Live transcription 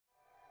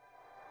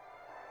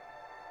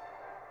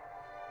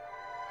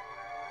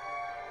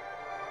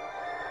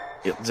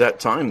It's that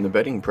time, the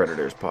Betting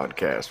Predators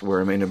podcast, where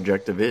our main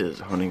objective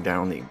is hunting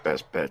down the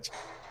best bets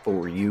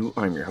for you.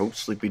 I'm your host,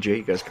 Sleepy J.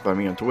 You guys can find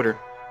me on Twitter,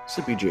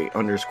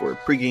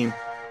 SleepyJ_pregame.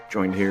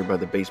 Joined here by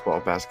the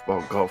baseball,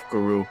 basketball, golf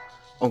guru,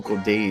 Uncle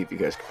Dave. You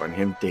guys can find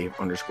him,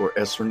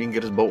 Dave_S. And you can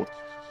get us both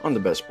on the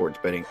best sports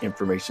betting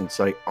information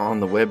site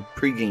on the web,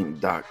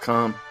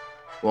 pregame.com.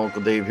 Well,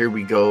 Uncle Dave, here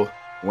we go.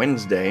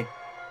 Wednesday.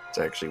 It's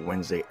actually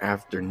Wednesday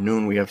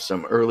afternoon. We have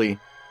some early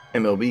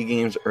MLB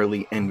games,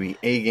 early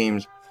NBA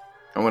games.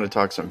 I want to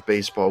talk some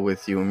baseball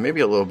with you and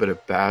maybe a little bit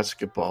of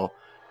basketball.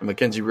 And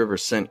Mackenzie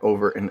Rivers sent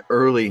over an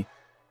early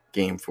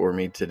game for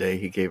me today.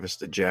 He gave us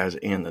the Jazz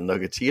and the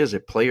Nuggets. He has a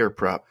player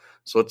prop,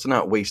 so let's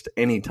not waste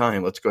any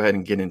time. Let's go ahead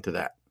and get into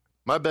that.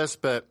 My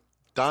best bet,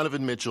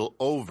 Donovan Mitchell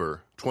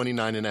over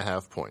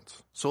 29.5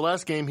 points. So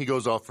last game he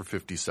goes off for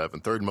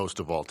 57, third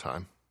most of all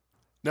time.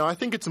 Now I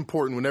think it's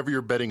important whenever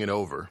you're betting it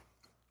over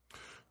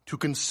to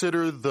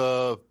consider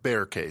the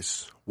bear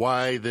case,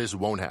 why this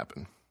won't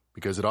happen,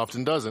 because it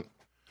often doesn't.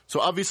 So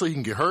obviously he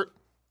can get hurt,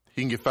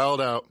 he can get fouled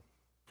out,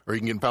 or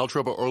he can get in foul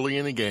trouble early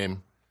in the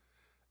game,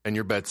 and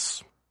your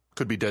bets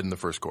could be dead in the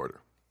first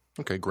quarter.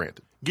 Okay,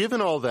 granted.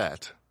 Given all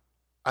that,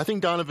 I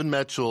think Donovan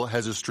Mitchell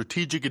has a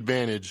strategic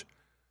advantage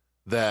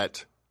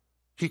that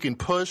he can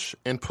push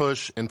and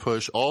push and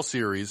push all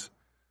series,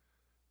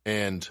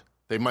 and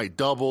they might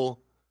double,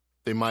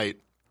 they might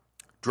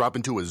drop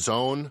into a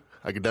zone.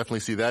 I could definitely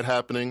see that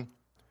happening.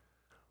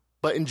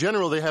 But in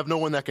general, they have no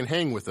one that can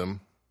hang with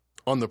him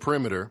on the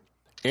perimeter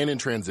and in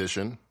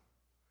transition.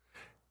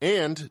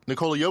 And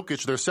Nikola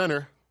Jokic, their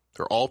center,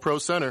 their all-pro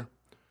center,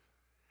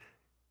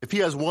 if he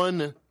has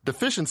one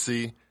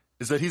deficiency,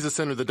 is that he's a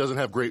center that doesn't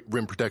have great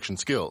rim protection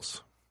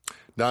skills.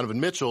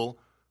 Donovan Mitchell,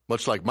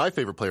 much like my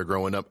favorite player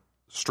growing up,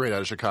 straight out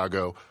of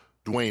Chicago,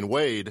 Dwayne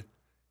Wade,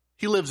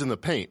 he lives in the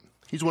paint.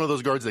 He's one of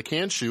those guards that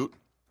can shoot,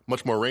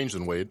 much more range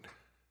than Wade.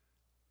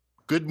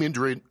 Good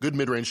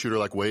mid-range shooter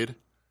like Wade.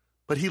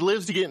 But he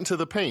lives to get into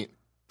the paint,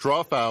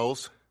 draw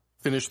fouls,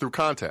 finish through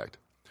contact.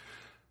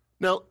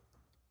 Now,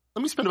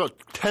 let me spend about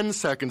 10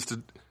 seconds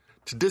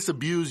to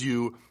disabuse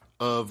you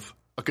of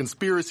a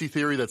conspiracy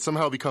theory that's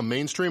somehow become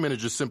mainstream, and it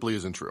just simply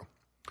isn't true.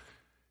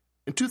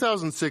 In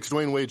 2006,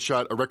 Dwayne Wade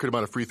shot a record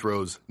amount of free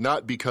throws,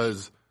 not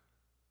because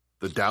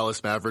the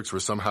Dallas Mavericks were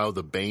somehow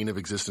the bane of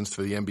existence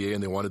to the NBA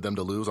and they wanted them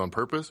to lose on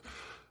purpose.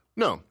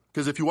 No,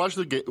 because if you watch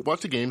the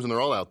games and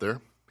they're all out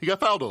there, he got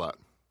fouled a lot.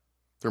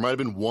 There might have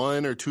been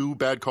one or two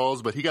bad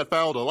calls, but he got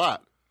fouled a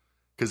lot.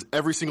 Because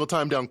every single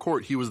time down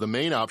court, he was the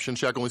main option.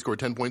 Shaq only scored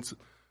 10 points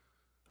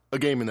a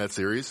game in that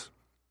series.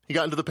 He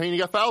got into the paint, he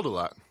got fouled a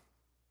lot.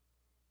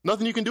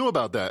 Nothing you can do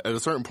about that at a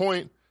certain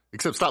point,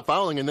 except stop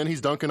fouling, and then he's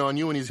dunking on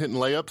you and he's hitting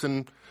layups,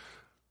 and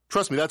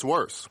trust me, that's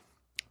worse.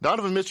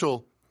 Donovan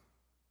Mitchell,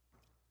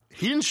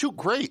 he didn't shoot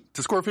great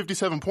to score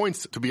 57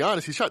 points, to be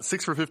honest. He shot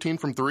 6 for 15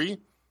 from 3.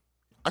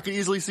 I could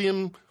easily see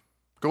him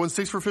going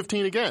 6 for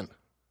 15 again.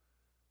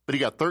 But he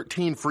got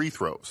 13 free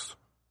throws.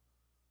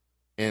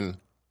 And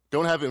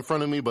don't have it in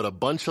front of me, but a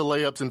bunch of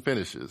layups and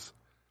finishes.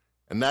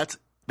 And that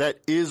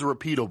is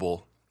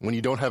repeatable when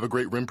you don't have a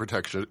great rim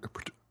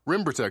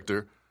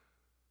protector,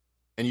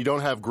 and you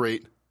don't have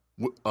great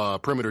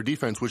perimeter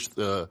defense, which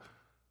the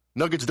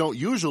Nuggets don't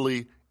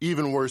usually,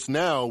 even worse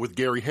now with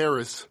Gary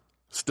Harris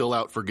still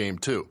out for game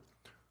 2.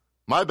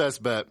 My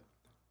best bet,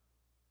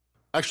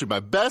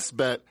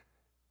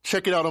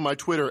 check it out on my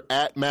Twitter,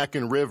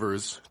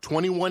 @MackinRivers,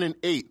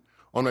 21-8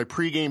 on my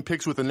pregame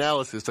picks with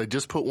analysis. I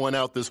just put one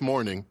out this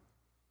morning.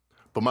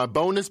 But my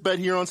bonus bet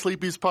here on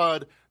Sleepy's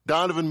Pod,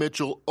 Donovan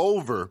Mitchell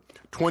over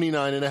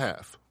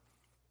 29.5.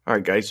 All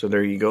right, guys, so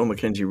there you go.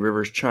 Mackenzie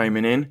Rivers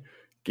chiming in,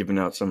 giving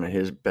out some of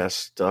his best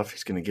stuff.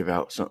 He's going to give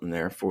out something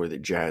there for the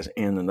Jazz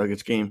and the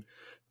Nuggets game.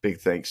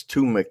 Big thanks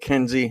to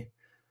Mackenzie.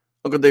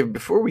 Uncle Dave,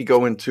 before we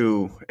go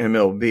into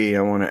MLB,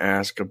 I want to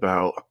ask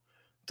about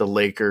the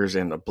Lakers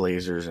and the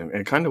Blazers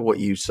and kind of what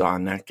you saw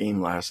in that game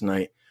last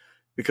night.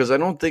 Because I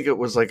don't think it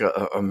was like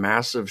a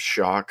massive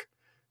shock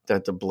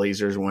that the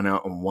Blazers went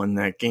out and won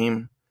that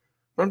game.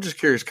 But I'm just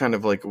curious kind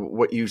of like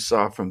what you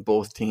saw from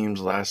both teams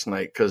last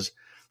night. Because,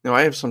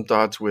 I have some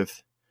thoughts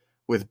with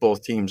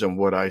both teams and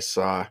what I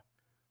saw.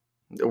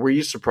 Were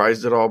you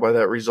surprised at all by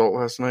that result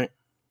last night?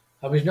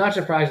 I was not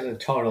surprised at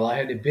the total. I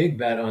had a big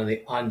bet on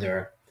the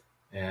under,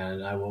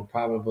 and I will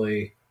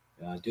probably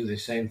do the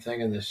same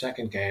thing in the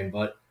second game.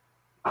 But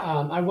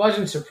I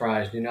wasn't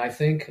surprised. I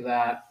think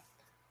that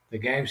the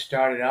game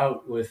started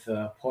out with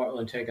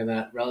Portland taking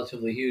that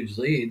relatively huge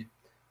lead.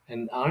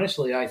 And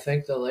honestly, I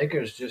think the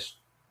Lakers just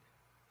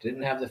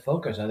didn't have the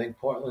focus. I think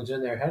Portland's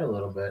in their head a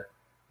little bit.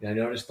 I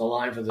noticed the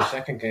line for the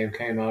second game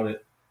came out at,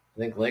 I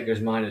think,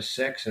 Lakers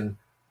 -6, and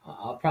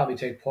I'll probably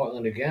take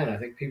Portland again. I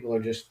think people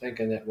are just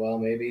thinking that, well,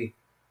 maybe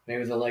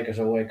the Lakers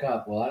will wake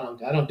up. Well,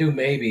 I don't do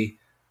maybe.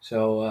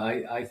 So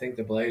I think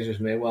the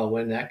Blazers may well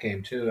win that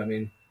game too. I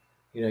mean,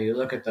 you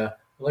look at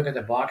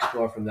the box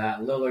score from that.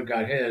 Lillard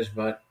got his,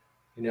 but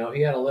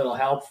he had a little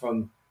help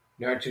from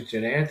Nurkic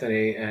and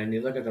Anthony. And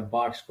you look at the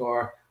box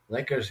score.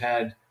 Lakers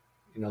had,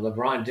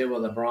 LeBron did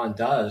what LeBron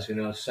does.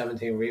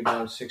 17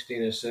 rebounds,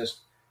 16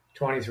 assists,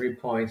 23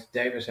 points.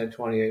 Davis had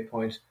 28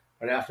 points.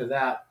 But after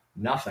that,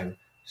 nothing.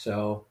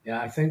 So,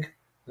 yeah, I think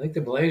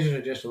the Blazers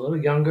are just a little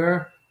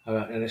younger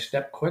and a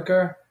step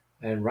quicker.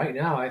 And right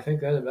now, I think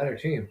they're the better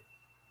team.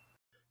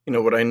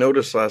 What I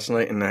noticed last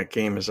night in that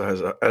game is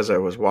as I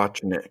was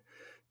watching it,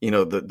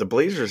 the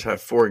Blazers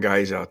have four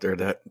guys out there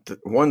that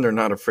one, they're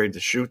not afraid to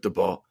shoot the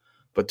ball,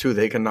 but two,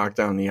 they can knock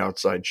down the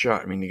outside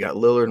shot. I mean, you got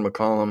Lillard,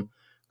 McCollum,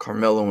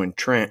 Carmelo, and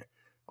Trent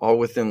all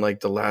within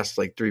like the last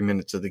like 3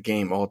 minutes of the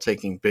game, all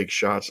taking big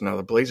shots. Now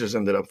the Blazers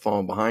ended up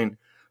falling behind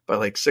by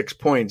like 6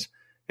 points,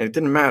 and it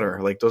didn't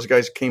matter. Like those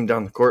guys came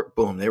down the court,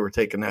 boom, they were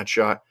taking that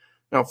shot.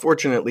 Now,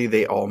 fortunately,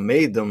 they all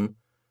made them.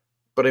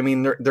 But I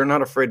mean, they're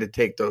not afraid to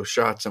take those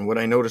shots. And what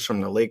I noticed from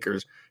the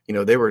Lakers,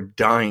 they were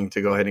dying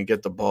to go ahead and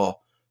get the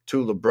ball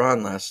to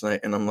LeBron last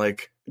night. And I'm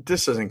like,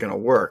 this isn't going to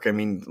work. I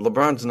mean,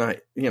 LeBron's not,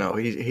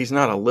 he's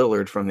not a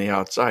Lillard from the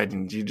outside,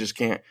 and you just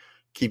can't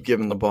keep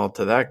giving the ball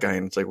to that guy.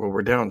 And it's like, well,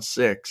 we're down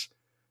 6.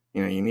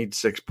 You need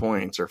 6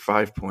 points or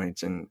 5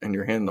 points, and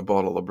you're handing the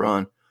ball to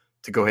LeBron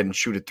to go ahead and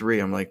shoot a 3.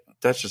 I'm like,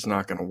 that's just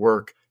not going to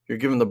work. You're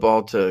giving the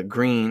ball to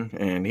Green,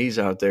 and he's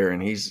out there,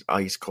 and he's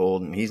ice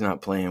cold, and he's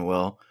not playing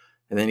well.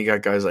 And then you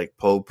got guys like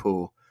Pope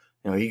who,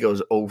 he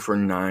goes 0 for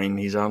 9.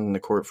 He's out on the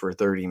court for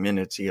 30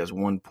 minutes. He has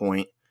 1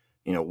 point,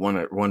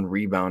 one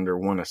rebound or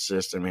 1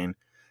 assist. I mean,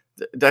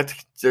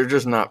 they're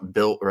just not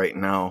built right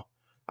now,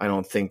 I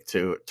don't think,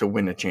 to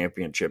win a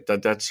championship.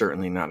 That's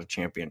certainly not a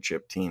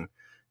championship team.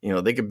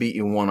 They could beat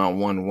you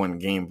one-on-one one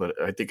game,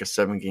 but I think a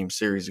 7-game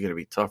series is going to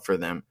be tough for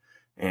them.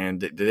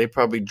 And they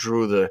probably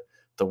drew the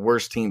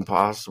worst team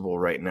possible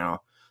right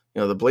now.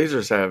 The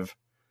Blazers have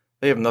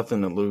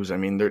nothing to lose. I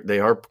mean, they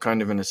are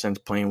kind of, in a sense,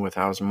 playing with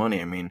house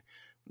money. I mean,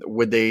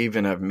 would they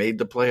even have made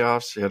the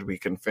playoffs had we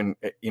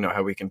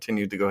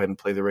continued to go ahead and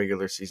play the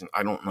regular season?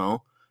 I don't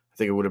know. I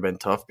think it would have been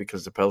tough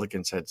because the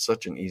Pelicans had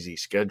such an easy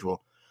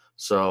schedule.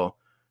 So,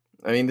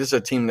 I mean, this is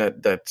a team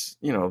that's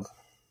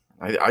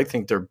I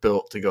think they're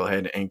built to go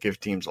ahead and give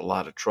teams a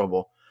lot of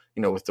trouble,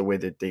 with the way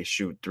that they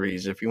shoot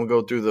threes. If you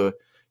go through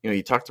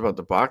you talked about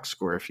the box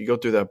score. If you go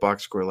through that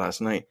box score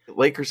last night, the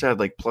Lakers had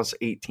like plus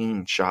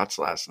 18 shots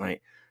last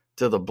night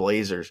to the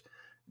Blazers.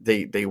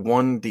 They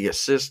won the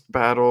assist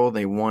battle.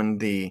 They won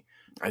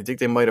I think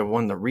they might have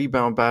won the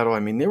rebound battle.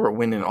 I mean, they were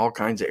winning all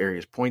kinds of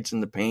areas, points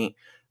in the paint,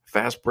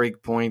 fast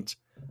break points.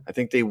 I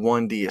think they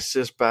won the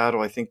assist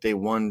battle. I think they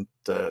won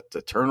the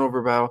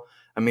turnover battle.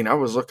 I mean, I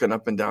was looking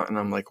up and down, and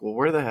I'm like, well,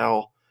 where the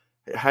hell?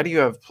 How do you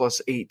have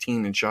plus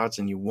 18 in shots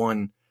and you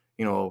won,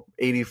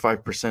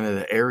 85% of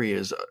the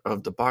areas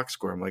of the box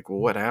score? I'm like, well,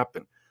 what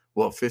happened?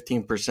 Well,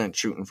 15%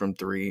 shooting from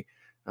 3,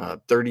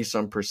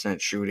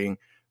 30-some% shooting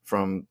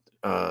from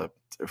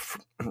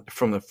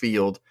the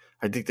field.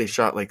 I think they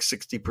shot like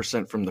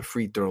 60% from the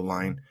free throw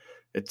line.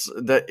 It's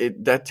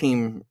that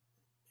team,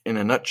 in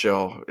a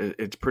nutshell,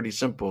 it's pretty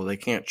simple. They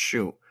can't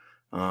shoot.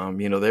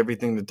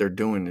 Everything that they're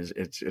doing is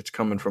it's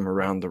coming from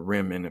around the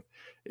rim, and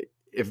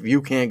if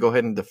you can't go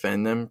ahead and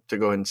defend them to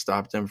go ahead and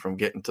stop them from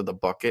getting to the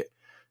bucket,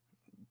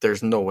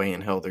 there's no way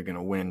in hell they're going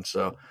to win.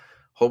 So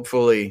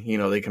hopefully,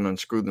 they can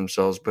unscrew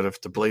themselves. But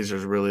if the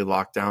Blazers really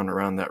lock down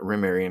around that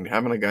rim area, and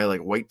having a guy like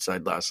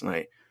Whiteside last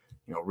night,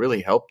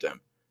 really helped them.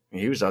 I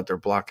mean, he was out there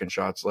blocking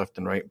shots left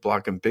and right,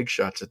 blocking big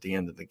shots at the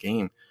end of the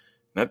game.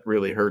 That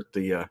really hurt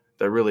the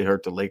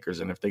Lakers.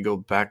 And if they go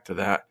back to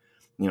that,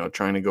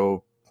 trying to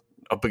go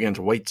up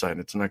against Whiteside,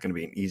 it's not going to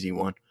be an easy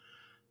one.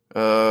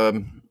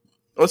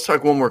 Let's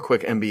talk one more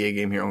quick NBA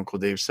game here, Uncle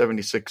Dave.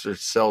 76ers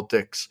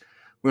Celtics.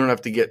 We don't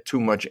have to get too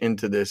much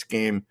into this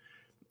game.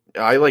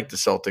 I like the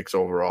Celtics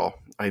overall.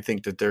 I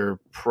think that they're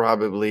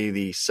probably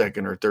the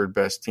second or third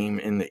best team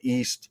in the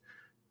East.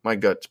 My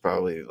gut's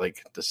probably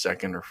like the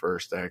second or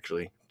first,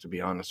 actually, to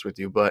be honest with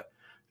you. But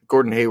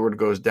Gordon Hayward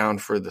goes down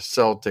for the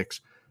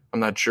Celtics.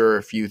 I'm not sure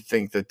if you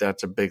think that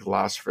that's a big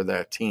loss for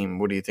that team.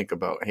 What do you think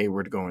about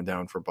Hayward going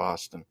down for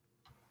Boston?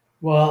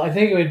 Well, I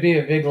think it would be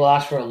a big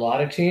loss for a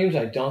lot of teams.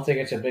 I don't think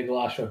it's a big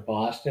loss for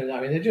Boston. I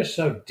mean, they're just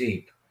so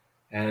deep,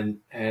 and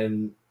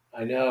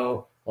I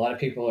know a lot of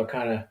people are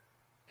kind of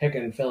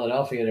picking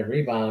Philadelphia to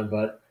rebound,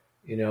 but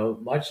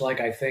much like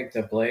I think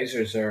the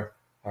Blazers are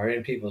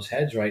in people's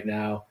heads right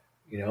now.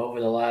 Over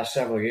the last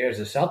several years,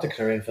 the Celtics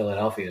are in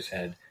Philadelphia's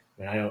head.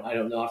 I mean, I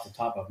don't know off the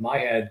top of my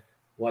head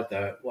what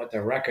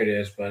the record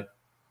is, but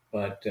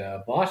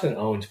Boston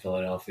owns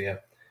Philadelphia,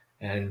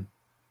 and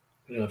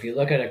if you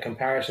look at a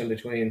comparison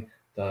between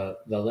the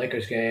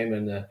Lakers game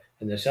and the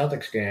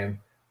Celtics game,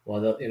 well,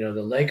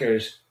 the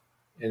Lakers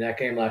in that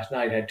game last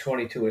night had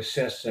 22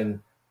 assists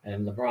and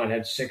LeBron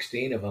had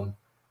 16 of them,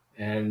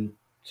 and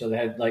so they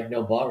had like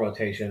no ball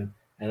rotation.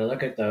 And I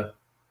look at the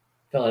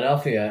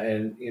Philadelphia,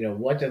 and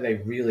what do they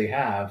really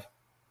have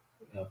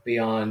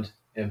beyond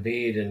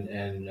Embiid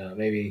and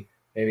maybe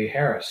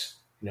Harris?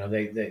 They're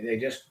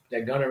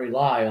going to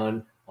rely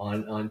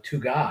on two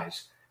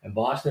guys, and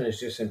Boston is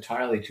just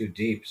entirely too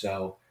deep.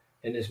 So,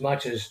 in as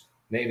much as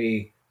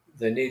maybe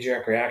the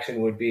knee-jerk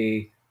reaction would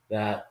be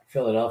that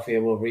Philadelphia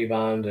will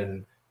rebound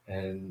and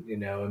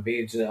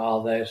Embiid's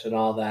all this and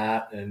all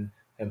that, and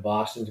and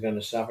Boston's going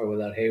to suffer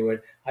without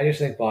Hayward. I just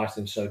think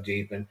Boston's so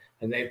deep, and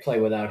they play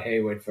without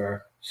Hayward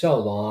for so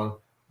long.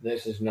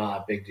 This is not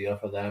a big deal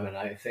for them, and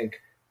I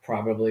think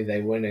probably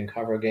they win and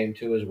cover game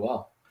 2 as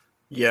well.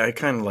 Yeah, I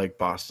kind of like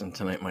Boston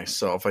tonight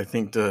myself. I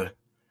think the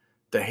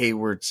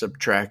Hayward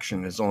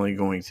subtraction is only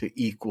going to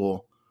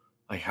equal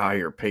a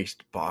higher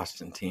paced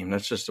Boston team.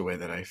 That's just the way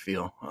that I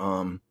feel.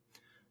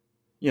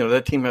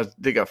 That team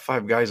they got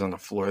 5 guys on the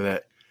floor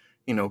that,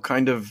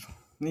 kind of,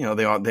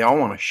 they all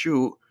want to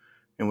shoot.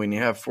 And when you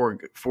have four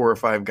or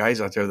 5 guys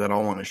out there that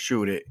all want to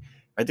shoot it,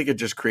 I think it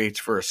just creates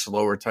for a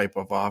slower type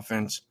of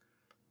offense.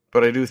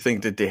 But I do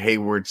think that the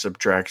Hayward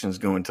subtraction is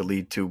going to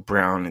lead to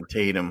Brown and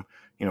Tatum,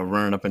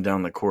 running up and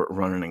down the court,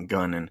 running and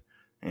gunning.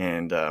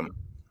 And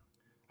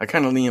I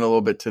kind of lean a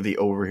little bit to the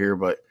over here,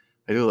 but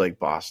I do like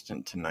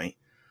Boston tonight.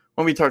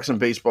 When we talk some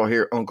baseball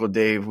here, Uncle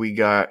Dave, we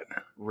got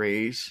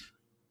Rays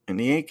and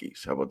the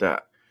Yankees. How about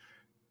that?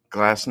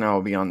 Glasnow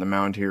will be on the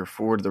mound here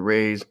for the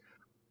Rays.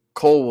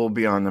 Cole will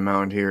be on the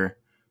mound here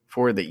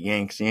for the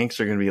Yanks. The Yanks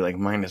are going to be like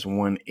minus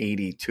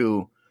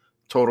 182.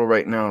 Total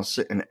right now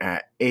sitting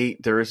at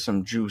 8. There is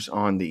some juice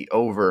on the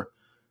over.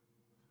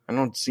 I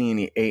don't see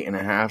any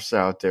 8.5s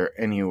out there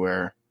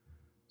anywhere.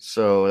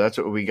 So that's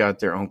what we got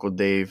there, Uncle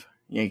Dave.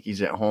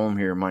 Yankees at home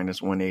here,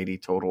 minus 180,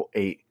 total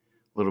 8.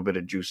 A little bit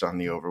of juice on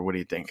the over. What do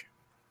you think?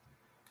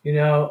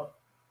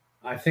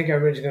 I think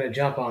everybody's going to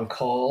jump on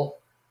Cole,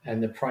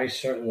 and the price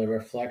certainly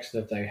reflects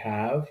that they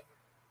have.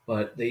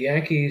 But the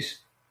Yankees,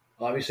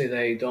 obviously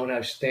they don't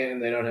have Stanton,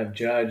 they don't have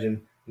Judge,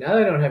 and now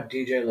they don't have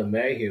DJ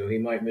LeMahieu. He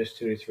might miss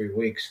 2 to 3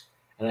 weeks.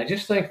 And I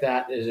just think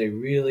that is a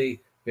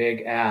really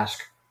big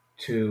ask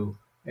to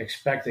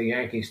expect the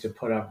Yankees to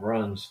put up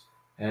runs.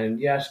 And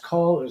yes,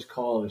 Cole is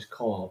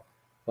Cole.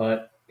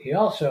 But he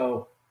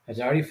also has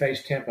already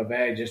faced Tampa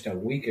Bay just a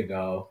week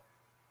ago.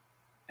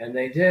 And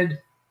they did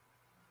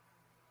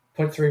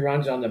put 3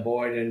 runs on the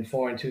board in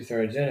 4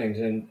 2/3 innings.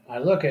 And I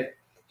look at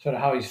sort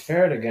of how he's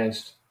fared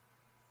against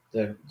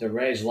the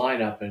Rays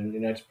lineup, and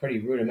it's pretty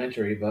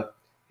rudimentary. But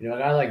a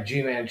guy like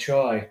G-Man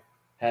Choi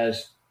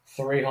has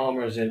 3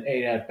 homers and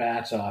 8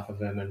 at-bats off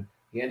of him, and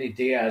Yandy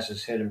Diaz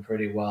has hit him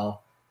pretty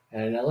well.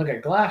 And I look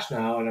at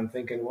Glasnow, and I'm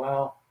thinking,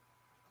 well,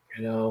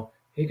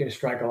 he can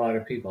strike a lot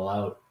of people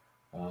out,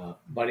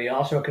 but he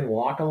also can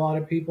walk a lot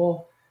of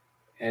people,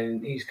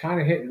 and he's kind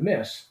of hit and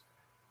miss.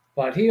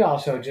 But he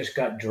also just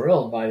got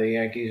drilled by the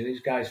Yankees.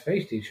 These guys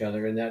faced each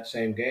other in that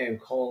same game.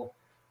 Cole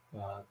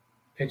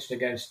pitched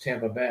against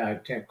Tampa Bay.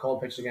 Cole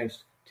pitched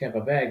against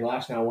Tampa Bay.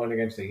 Glasnow won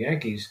against the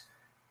Yankees.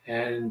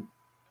 And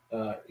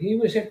he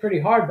was hit pretty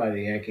hard by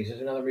the Yankees.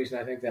 That's another reason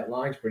I think that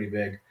line's pretty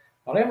big.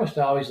 But I almost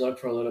always look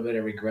for a little bit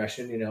of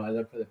regression. I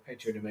look for the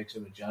pitcher to make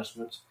some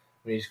adjustments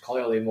when he's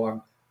clearly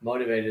more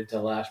motivated to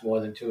last more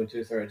than 2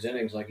 2/3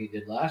 innings like he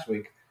did last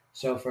week.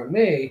 So for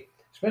me,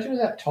 especially with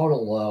that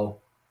total low,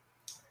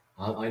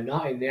 I'm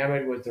not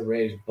enamored with the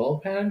Rays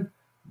bullpen,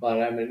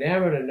 but I'm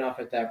enamored enough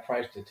at that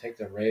price to take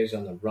the Rays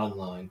on the run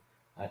line.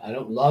 I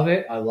don't love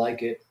it. I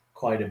like it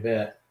quite a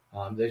bit.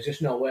 There's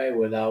just no way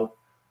without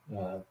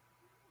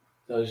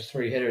those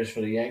 3 hitters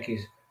for the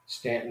Yankees,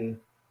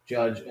 Stanton,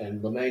 Judge,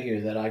 and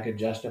LeMahieu, that I could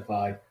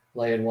justify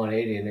laying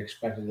 180 and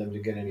expected them to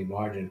get any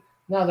margin.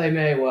 Now they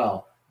may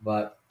well,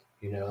 but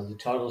the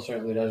total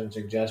certainly doesn't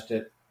suggest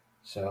it.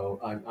 So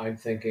I'm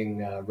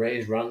thinking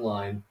Rays run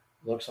line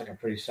looks like a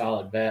pretty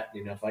solid bet.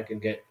 If I can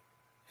get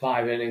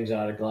 5 innings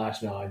out of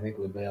Glasnow, I think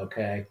we'll be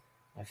okay.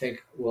 I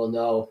think we'll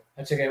know.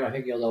 That's a game I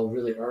think you'll know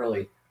really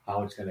early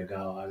how it's going to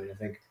go. I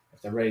think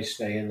if the Rays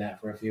stay in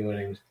that for a few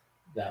innings,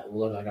 that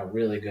will look like a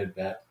really good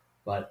bet.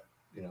 But,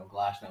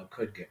 Glasnow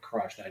could get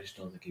crushed. I just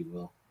don't think he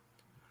will.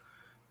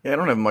 Yeah, I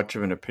don't have much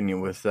of an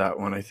opinion with that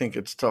one. I think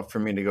it's tough for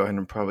me to go ahead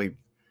and probably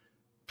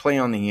play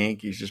on the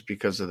Yankees just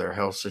because of their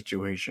health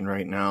situation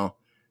right now.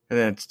 And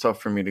then it's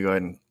tough for me to go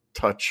ahead and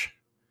touch.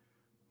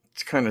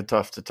 It's kind of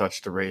tough to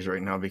touch the Rays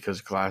right now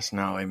because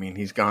Glasnow,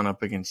 he's gone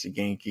up against the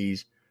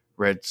Yankees,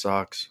 Red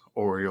Sox,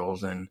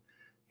 Orioles, and,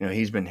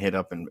 he's been hit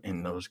up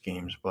in those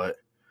games. But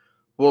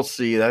we'll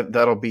see.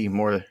 That'll be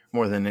more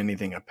than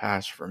anything a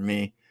pass for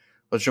me.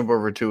 Let's jump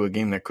over to a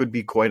game that could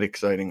be quite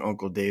exciting,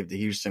 Uncle Dave, the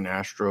Houston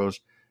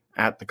Astros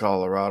at the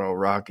Colorado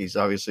Rockies.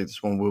 Obviously,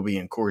 this one will be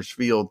in Coors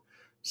Field,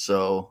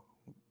 so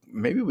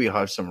maybe we'll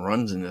have some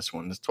runs in this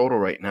one. This total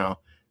right now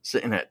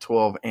sitting at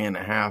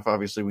 12.5.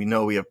 Obviously, we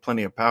know we have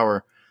plenty of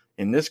power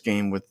in this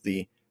game with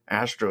the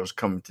Astros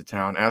coming to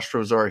town.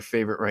 Astros are a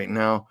favorite right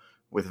now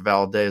with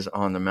Valdez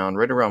on the mound,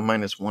 right around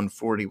minus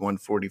 140,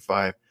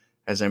 145.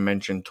 As I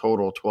mentioned,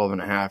 total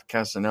 12.5.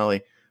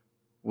 Casanelli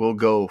will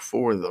go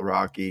for the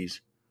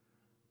Rockies.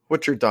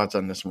 What's your thoughts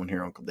on this one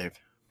here, Uncle Dave?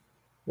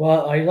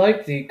 Well, I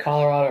like the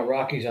Colorado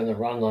Rockies on the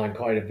run line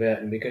quite a bit,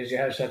 and because you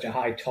have such a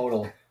high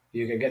total,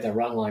 you can get the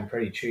run line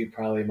pretty cheap,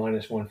 probably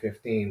minus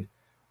 115.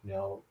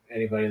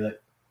 Anybody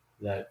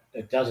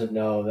that doesn't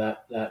know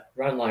that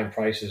run line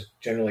price is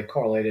generally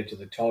correlated to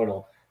the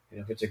total.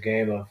 If it's a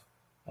game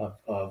of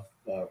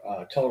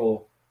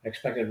total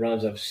expected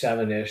runs of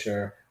 7-ish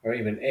or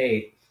even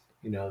 8,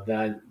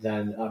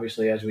 then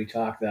obviously as we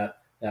talk that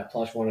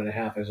plus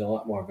 1.5 is a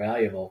lot more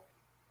valuable.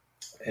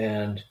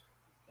 And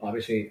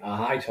obviously a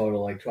high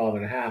total like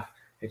 12.5,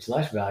 it's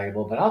less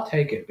valuable, but I'll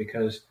take it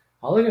because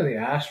I'll look at the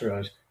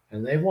Astros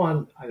and they've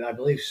won, I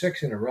believe,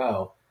 6 in a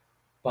row.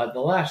 But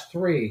the last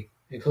three,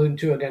 including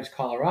two against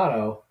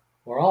Colorado,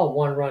 were all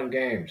one-run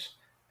games.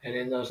 And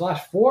in those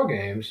last 4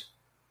 games,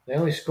 they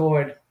only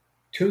scored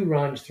 2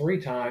 runs 3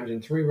 times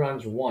and 3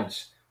 runs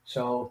once.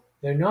 So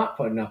they're not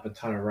putting up a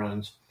ton of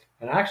runs.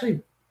 And I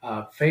actually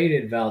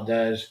faded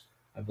Valdez,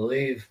 I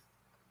believe,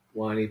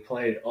 when he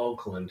played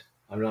Oakland.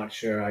 I'm not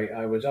sure.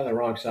 I was on the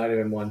wrong side of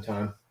him one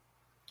time.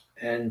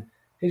 And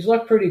he's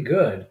looked pretty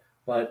good.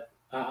 But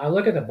I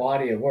look at the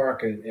body of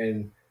work,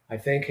 and I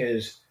think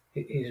he's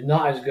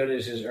not as good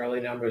as his early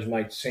numbers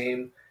might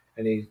seem.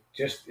 And he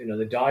just,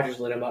 the Dodgers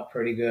lit him up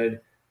pretty good.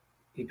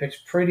 He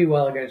pitched pretty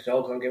well against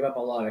Oakland, gave up a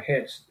lot of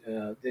hits,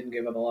 didn't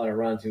give up a lot of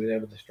runs. He was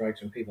able to strike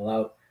some people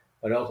out,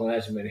 but Oakland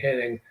hasn't been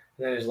hitting.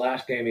 And then his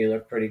last game, he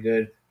looked pretty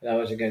good. That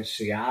was against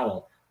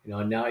Seattle.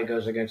 And now he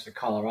goes against the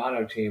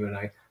Colorado team, and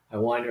I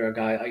wonder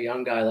a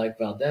young guy like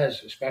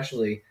Valdez,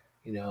 especially,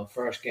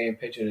 first game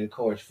pitching in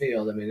Coors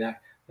Field. I mean,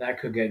 that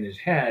could get in his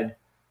head.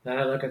 Then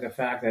I look at the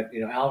fact that,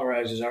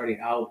 Alvarez is already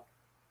out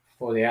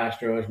for the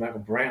Astros. Michael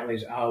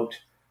Brantley's out.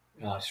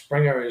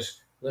 Springer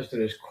is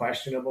listed as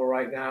questionable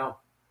right now.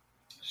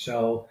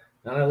 So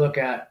then I look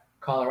at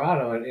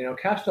Colorado, and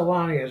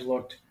Castellani has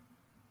looked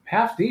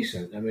half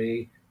decent. I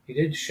mean, he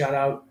did shut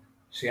out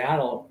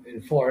Seattle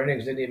in 4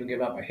 innings, didn't even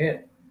give up a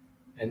hit,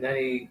 and then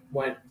he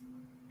went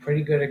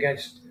pretty good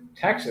against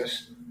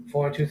Texas,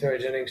 4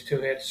 2/3 innings,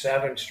 2 hits,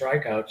 7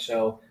 strikeouts.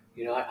 So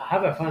I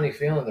have a funny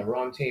feeling the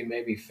wrong team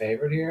may be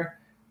favored here,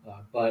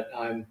 but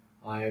I'm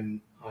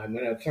going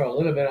to throw a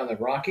little bit on the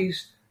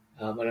Rockies,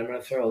 but I'm going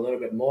to throw a little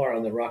bit more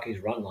on the Rockies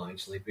run line.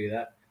 Sleepy,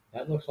 that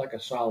looks like a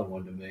solid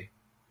one to me.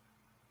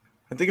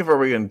 I think if I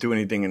were going to do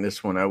anything in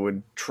this one, I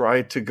would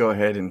try to go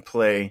ahead and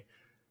play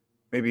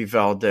maybe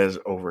Valdez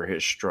over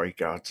his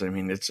strikeouts. I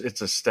mean, it's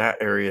a stat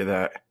area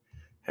that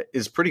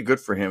is pretty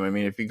good for him. I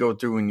mean, if you go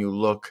through and you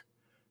look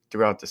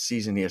throughout the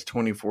season, he has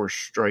 24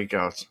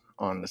 strikeouts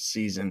on the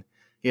season.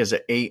 He has an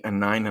 8, a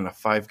 9, and a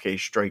 5K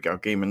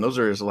strikeout game, and those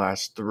are his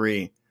last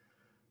 3.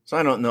 So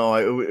I don't know.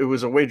 It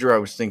was a wager I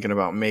was thinking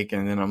about making,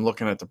 and then I'm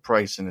looking at the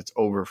price, and it's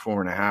over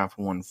 4.5,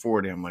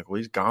 140. I'm like, well,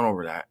 he's gone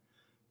over that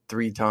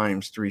 3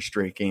 times, 3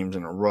 straight games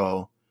in a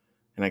row,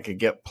 and I could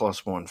get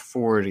plus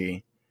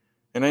 140.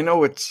 And I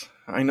know it's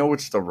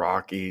the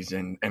Rockies,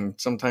 and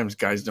sometimes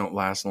guys don't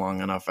last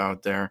long enough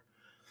out there.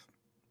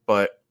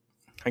 But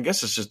I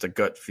guess it's just a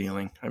gut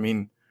feeling. I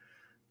mean,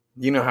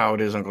 you know how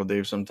it is, Uncle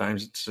Dave.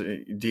 Sometimes it's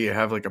do you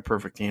have like a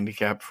perfect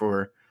handicap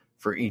for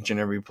each and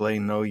every play?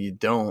 No, you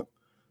don't.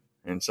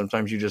 And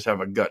sometimes you just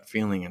have a gut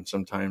feeling, and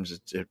sometimes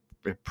it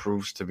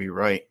proves to be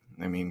right.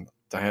 I mean,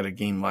 I had a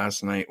game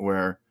last night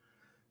where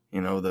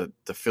the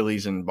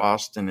Phillies in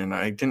Boston, and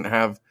I didn't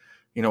have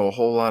a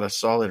whole lot of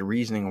solid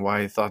reasoning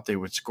why I thought they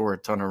would score a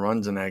ton of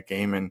runs in that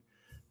game. And,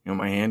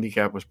 my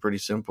handicap was pretty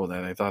simple,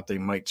 that I thought they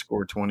might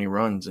score 20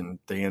 runs, and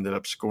they ended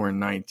up scoring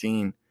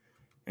 19.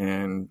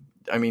 And,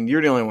 I mean,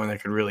 you're the only one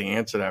that could really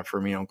answer that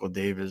for me, Uncle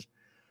Dave, is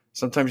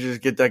sometimes you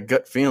just get that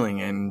gut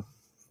feeling, and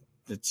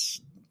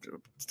it's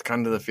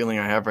kind of the feeling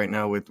I have right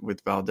now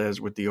with Valdez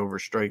with the over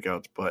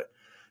strikeouts. But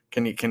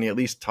can you at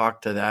least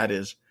talk to that?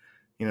 Is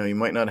you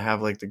might not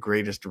have like the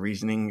greatest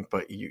reasoning,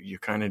 but you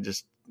kind of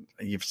just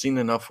you've seen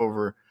enough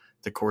over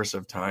the course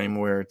of time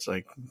where it's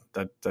like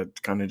that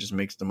kind of just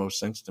makes the most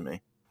sense to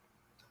me.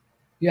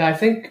 Yeah, I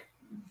think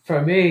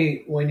for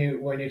me, when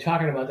you're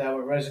talking about that,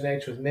 what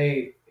resonates with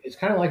me, it's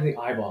kind of like the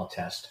eyeball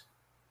test.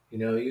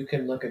 You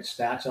can look at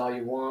stats all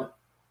you want,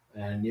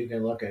 and you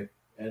can look at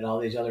all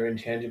these other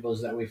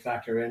intangibles that we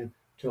factor in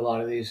to a lot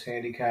of these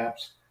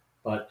handicaps,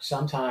 but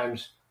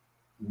sometimes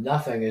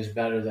nothing is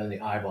better than the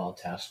eyeball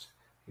test.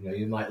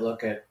 You might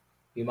look at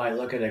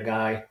a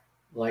guy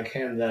like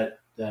him that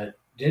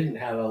didn't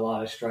have a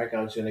lot of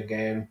strikeouts in a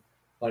game,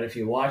 but if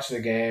you watch the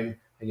game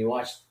and you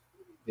watch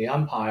the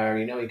umpire,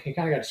 he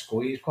kind of got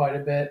squeezed quite a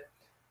bit,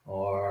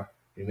 or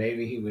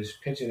maybe he was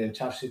pitching in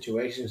tough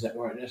situations that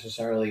weren't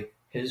necessarily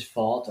his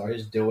fault or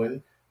his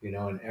doing,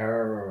 an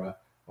error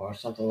or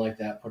something like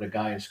that put a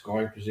guy in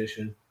scoring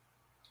position.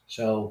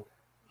 So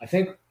I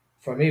think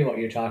for me, what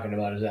you're talking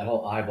about is that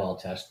whole eyeball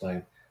test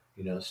thing.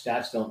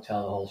 Stats don't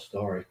tell the whole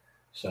story.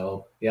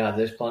 So yeah,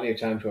 there's plenty of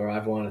times where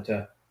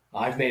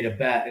I've made a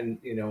bet, and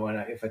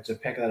if it's a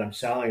pick that I'm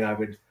selling, I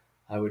would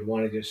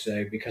want to just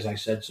say because I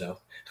said so,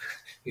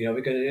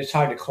 because it's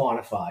hard to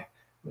quantify.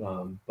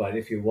 But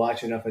if you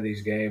watch enough of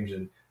these games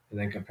and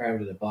then compare them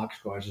to the box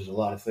scores, there's a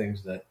lot of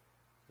things that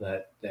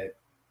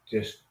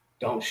just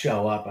don't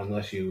show up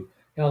unless you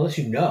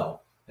know,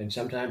 and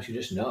sometimes you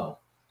just know.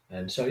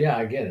 And so yeah,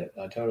 I get it.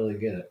 I totally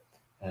get it.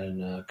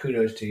 And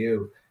kudos to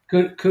you.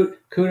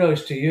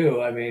 Kudos to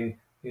you. I mean,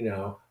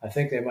 I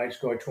think they might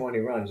score 20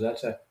 runs.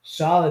 That's a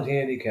solid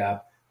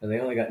handicap, and they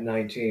only got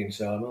 19,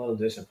 so I'm a little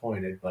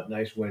disappointed, but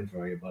nice win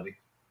for you, buddy.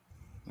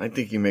 I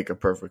think you make a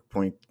perfect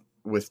point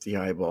with the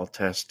eyeball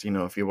test.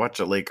 If you watch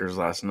the Lakers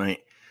last night,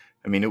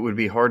 I mean, it would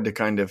be hard to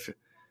kind of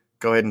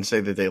go ahead and say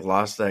that they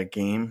lost that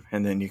game,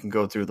 and then you can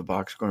go through the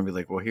box score and be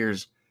like, well,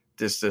 here's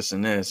this,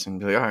 and this, and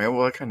be like, all right,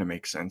 well, that kind of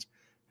makes sense.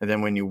 And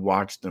then when you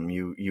watch them,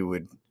 you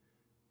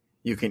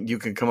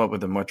can come up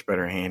with a much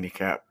better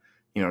handicap,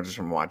 just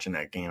from watching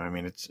that game. I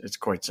mean, it's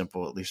quite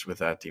simple, at least with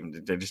that team.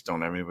 They just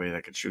don't have anybody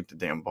that could shoot the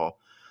damn ball.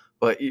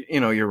 But,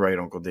 you're right,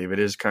 Uncle Dave. It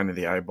is kind of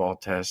the eyeball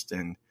test.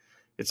 And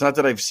it's not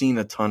that I've seen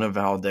a ton of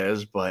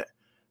Valdez, but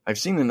I've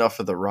seen enough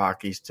of the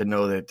Rockies to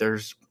know that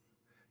there's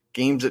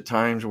games at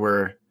times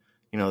where,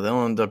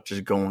 they'll end up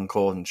just going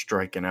cold and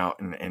striking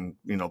out and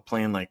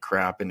playing like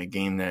crap in a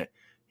game that,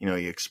 you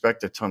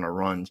expect a ton of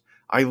runs.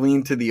 I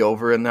leaned to the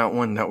over in that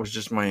one. That was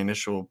just my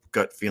initial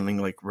gut feeling,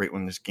 like right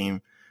when this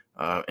game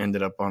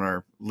ended up on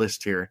our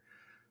list here.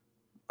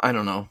 I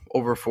don't know,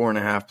 over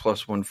 4.5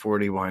 plus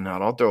 140. Why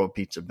not? I'll throw a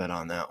pizza bet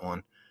on that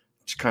one.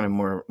 It's kind of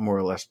more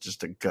or less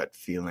just a gut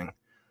feeling.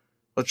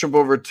 Let's jump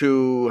over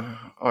to,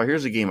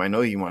 here's a game I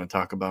know you want to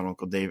talk about,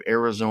 Uncle Dave.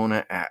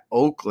 Arizona at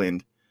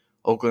Oakland.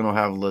 Oakland will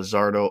have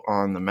Luzardo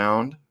on the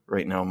mound.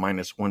 Right now,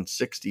 minus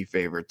 160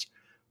 favorites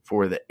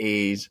for the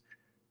A's.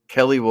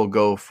 Kelly will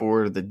go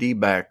for the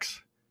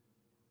D-backs.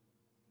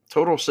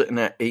 Total sitting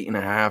at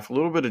 8.5. A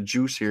little bit of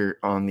juice here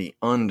on the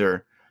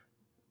under.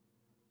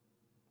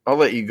 I'll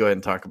let you go ahead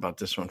and talk about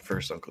this one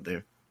first, Uncle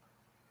Dave.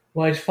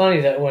 Well, it's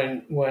funny that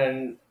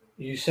when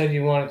you said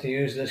you wanted to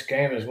use this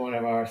game as one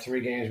of our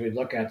 3 games we'd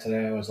look at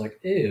today, I was like,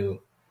 ew,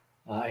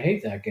 I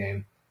hate that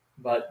game.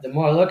 But the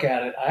more I look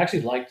at it, I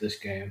actually like this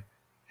game.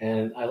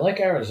 And I like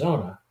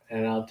Arizona,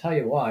 and I'll tell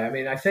you why. I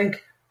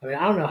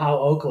don't know how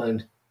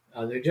Oakland,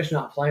 they're just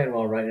not playing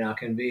well right now,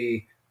 can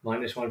be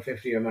minus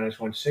 150 or minus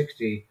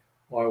 160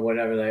 or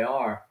whatever they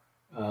are.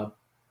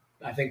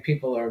 I think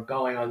people are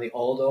going on the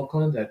old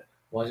Oakland that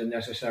wasn't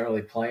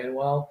necessarily playing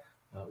well.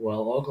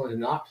 Oakland is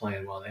not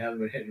playing well. They haven't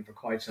been hitting for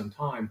quite some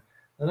time.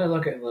 Then I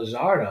look at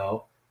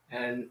Luzardo,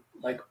 and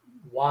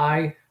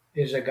why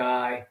is a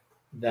guy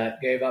that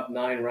gave up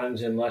 9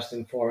 runs in less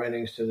than 4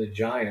 innings to the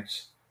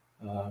Giants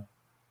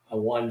a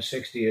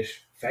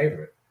 160-ish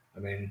favorite? I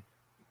mean,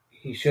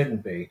 he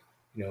shouldn't be.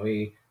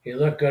 He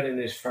looked good in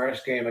his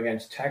first game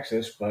against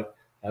Texas, but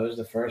that was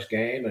the first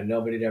game, and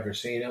nobody had ever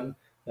seen him.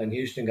 Then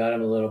Houston got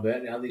him a little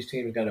bit. Now these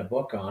teams got a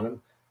book on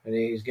him, and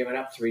he's given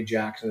up 3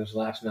 jacks in his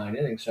last 9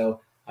 innings.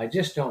 So I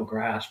just don't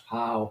grasp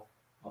how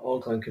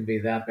Oakland could be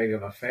that big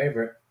of a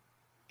favorite.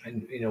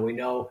 And, we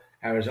know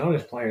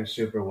Arizona's playing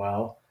super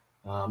well.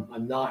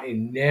 I'm not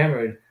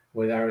enamored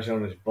with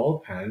Arizona's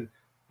bullpen,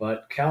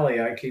 but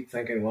Kelly, I keep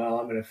thinking, well,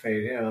 I'm going to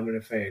fade him. I'm going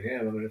to fade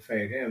him. I'm going to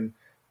fade him.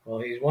 Well,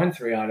 he's won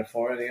 3 out of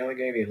 4, and the only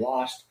game he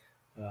lost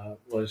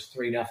was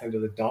 3-0 to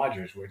the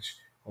Dodgers, which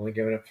only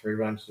giving up 3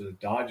 runs to the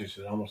Dodgers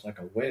is almost like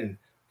a win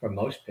for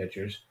most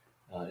pitchers.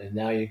 And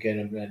now you get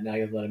him. Now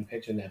you let him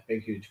pitch in that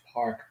big, huge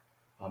park.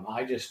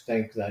 I just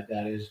think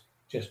that is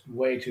just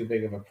way too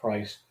big of a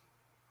price.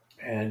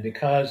 And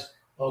because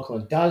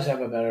Oakland does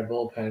have a better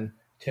bullpen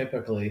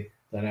typically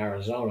than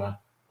Arizona,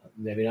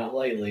 maybe not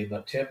lately,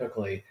 but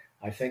typically,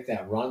 I think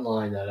that run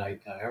line that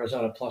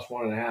Arizona plus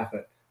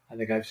 1.5. I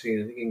think I've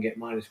seen. I think you can get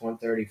minus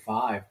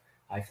 135.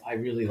 I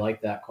really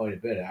like that quite a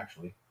bit,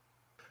 actually.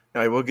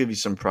 I will give you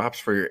some props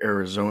for your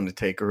Arizona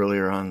take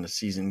earlier on in the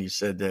season. You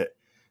said that,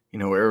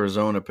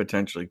 Arizona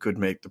potentially could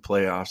make the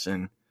playoffs.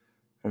 And,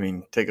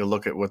 take a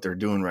look at what they're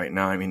doing right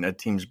now. That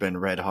team's been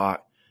red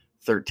hot,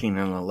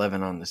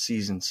 13-11 on the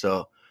season.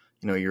 So,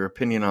 your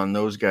opinion on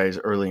those guys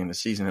early in the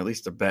season, at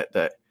least a bet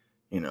that,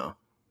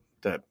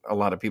 that a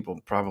lot of people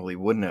probably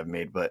wouldn't have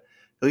made. But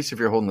at least if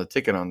you're holding the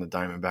ticket on the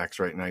Diamondbacks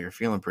right now, you're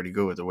feeling pretty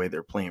good with the way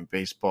they're playing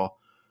baseball.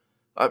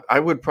 I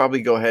would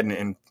probably go ahead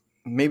and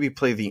maybe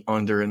play the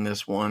under in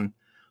this one.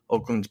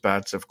 Oakland's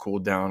bats have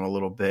cooled down a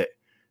little bit.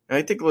 And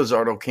I think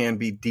Luzardo can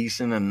be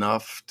decent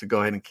enough to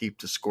go ahead and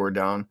keep the score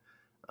down.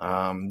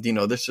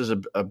 This is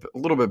a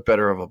little bit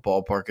better of a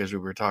ballpark as we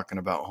were talking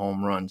about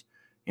home runs,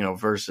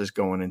 versus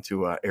going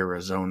into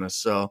Arizona.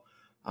 So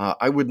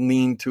I would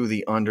lean to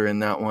the under in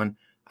that one.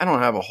 I don't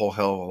have a whole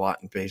hell of a lot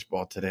in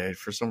baseball today.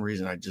 For some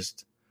reason, I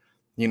just,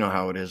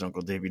 how it is,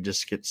 Uncle Dave. You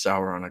just get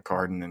sour on a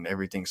card and then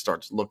everything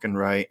starts looking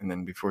right. And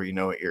then before you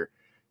know it,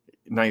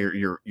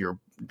 you're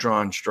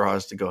drawing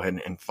straws to go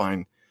ahead and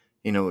find,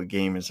 a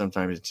game. And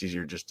sometimes it's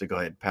easier just to go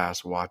ahead,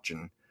 pass, watch,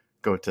 and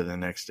go to the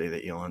next day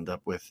that you'll end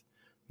up with,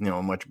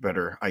 a much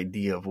better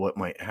idea of what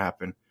might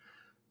happen.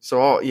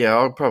 So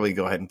I'll probably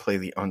go ahead and play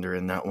the under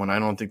in that one. I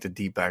don't think the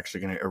D-backs are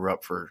going to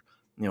erupt for,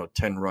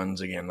 10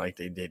 runs again like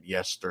they did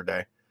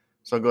yesterday.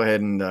 So I'll go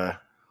ahead and I'll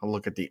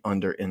look at the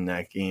under in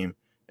that game.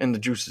 And the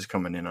juice is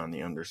coming in on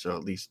the under, so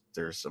at least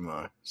there's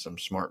some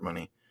smart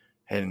money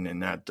heading in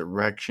that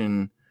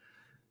direction.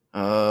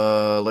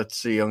 Let's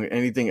see.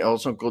 Anything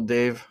else, Uncle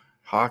Dave?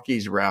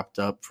 Hockey's wrapped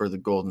up for the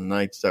Golden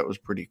Knights. That was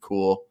pretty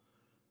cool.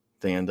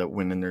 They end up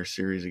winning their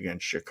series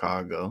against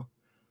Chicago.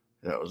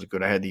 That was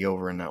good. I had the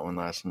over in that one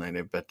last night.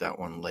 I bet that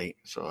one late,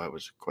 so I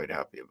was quite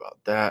happy about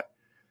that.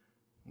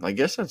 I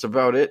guess that's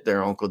about it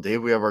there, Uncle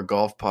Dave. We have our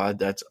golf pod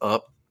that's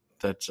up.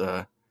 That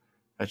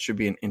should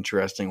be an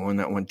interesting one.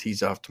 That one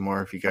tees off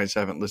tomorrow. If you guys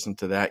haven't listened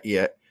to that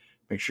yet,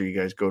 Make sure you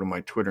guys go to my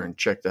Twitter and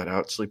check that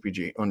out,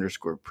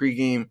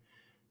 SleepyJ_pregame.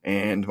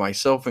 And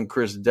myself and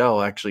Chris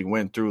Dell actually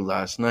went through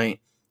last night.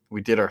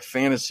 We did our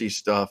fantasy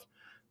stuff.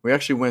 We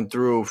actually went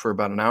through for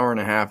about an hour and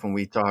a half, and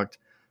we talked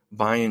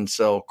buy and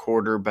sell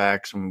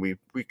quarterbacks, and we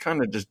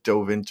kind of just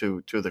dove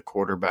into the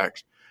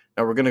quarterbacks.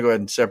 Now we're going to go ahead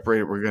and separate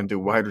it. We're going to do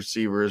wide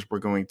receivers, we're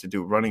going to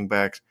do running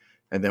backs,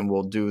 and then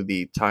we'll do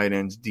the tight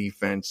ends,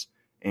 defense,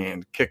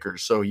 and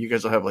kickers. So you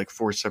guys will have like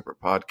 4 separate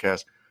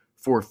podcasts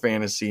for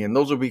fantasy, and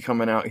those will be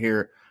coming out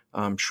here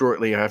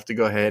shortly. I have to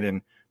go ahead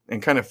and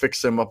kind of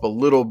fix them up a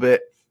little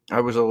bit. I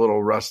was a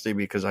little rusty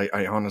because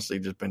I honestly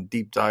just been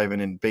deep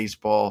diving in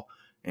baseball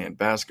and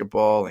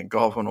basketball and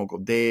golf on Uncle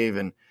Dave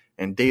and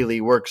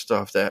daily work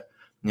stuff that,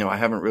 I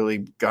haven't really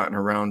gotten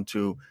around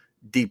to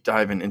deep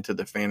diving into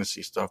the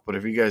fantasy stuff. But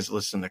if you guys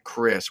listen to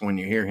Chris, when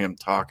you hear him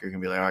talk, you're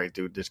going to be like, all right,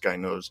 dude, this guy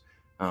knows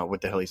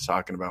what the hell he's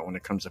talking about when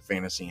it comes to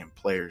fantasy and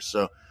players.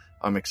 So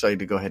I'm excited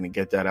to go ahead and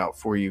get that out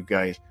for you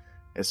guys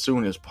as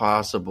soon as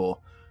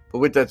possible. But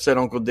with that said,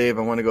 Uncle Dave,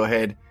 I want to go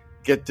ahead,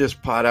 get this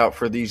pot out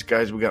for these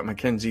guys. We got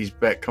Mackenzie's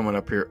bet coming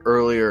up here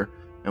earlier,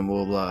 and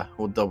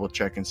we'll double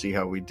check and see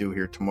how we do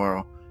here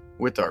tomorrow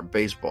with our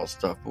baseball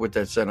stuff. But with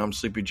that said, I'm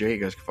Sleepy J. You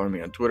guys can find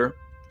me on Twitter,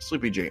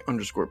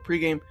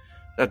 SleepyJ_pregame.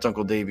 That's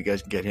Uncle Dave. You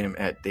guys can get him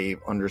at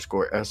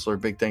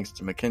Dave_Essler. Big thanks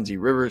to Mackenzie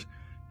Rivers.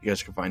 You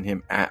guys can find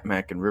him at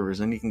Mac and Rivers,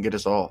 and you can get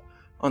us all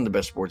on the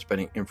best sports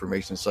betting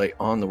information site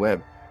on the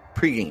web,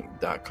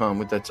 pregame.com.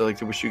 With that said, I'd like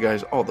to wish you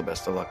guys all the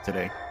best of luck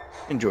today.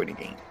 Enjoy the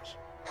games.